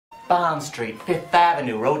Bond Street, Fifth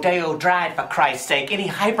Avenue, Rodeo Drive, for Christ's sake. Any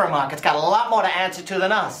hypermarket's got a lot more to answer to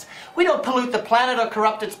than us. We don't pollute the planet or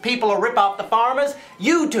corrupt its people or rip off the farmers.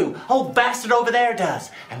 You do. Old bastard over there does.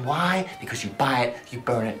 And why? Because you buy it, you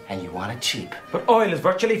burn it, and you want it cheap. But oil is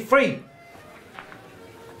virtually free.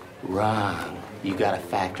 Wrong. You gotta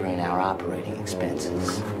factor in our operating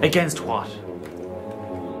expenses. Against what?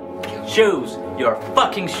 Shoes. Your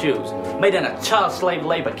fucking shoes. Made in a child slave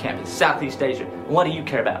labor camp in Southeast Asia. And what do you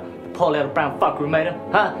care about? The poor little brown fucker who made them?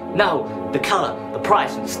 Huh? No. The color, the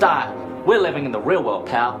price, and the style. We're living in the real world,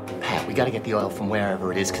 pal. Pat, we gotta get the oil from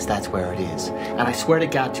wherever it is, because that's where it is. And I swear to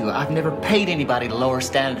God, too, I've never paid anybody to lower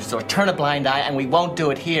standards or turn a blind eye, and we won't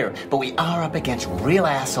do it here. But we are up against real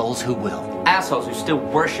assholes who will. Assholes who still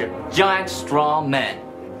worship giant, strong men.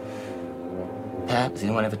 Pat, has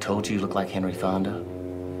anyone ever told you look like Henry Fonda?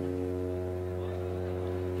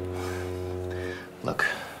 Look,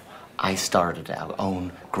 I started our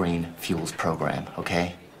own green fuels program,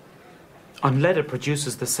 okay? Unleaded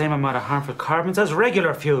produces the same amount of harmful carbons as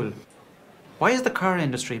regular fuel. Why is the car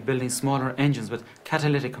industry building smaller engines with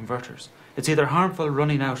catalytic converters? It's either harmful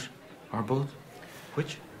running out or both.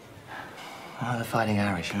 Which? Oh, the Fighting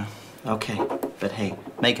Irish, huh? Okay, but hey,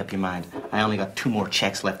 make up your mind. I only got 2 more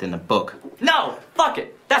checks left in the book. No! Fuck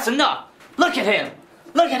it! That's enough! Look at him!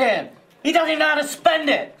 Look at him! He doesn't even know how to spend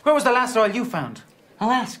it! Where was the last oil you found?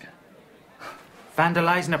 Alaska.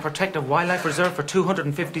 Vandalizing a protected wildlife reserve for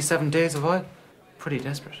 257 days of oil? Pretty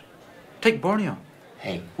desperate. Take Borneo.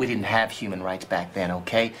 Hey, we didn't have human rights back then,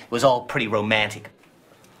 okay? It was all pretty romantic.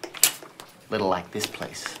 Little like this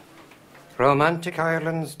place. Romantic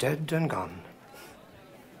Ireland's dead and gone.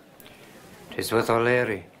 'Tis with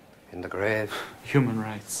O'Leary in the grave. Human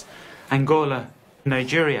rights. Angola,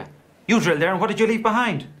 Nigeria. You drilled there, and what did you leave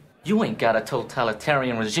behind? You ain't got a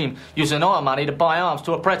totalitarian regime using oil money to buy arms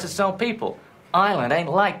to oppress its own people. Ireland ain't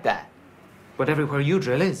like that. But everywhere you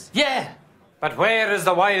drill is. Yeah. But where is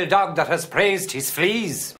the wild dog that has praised his fleas?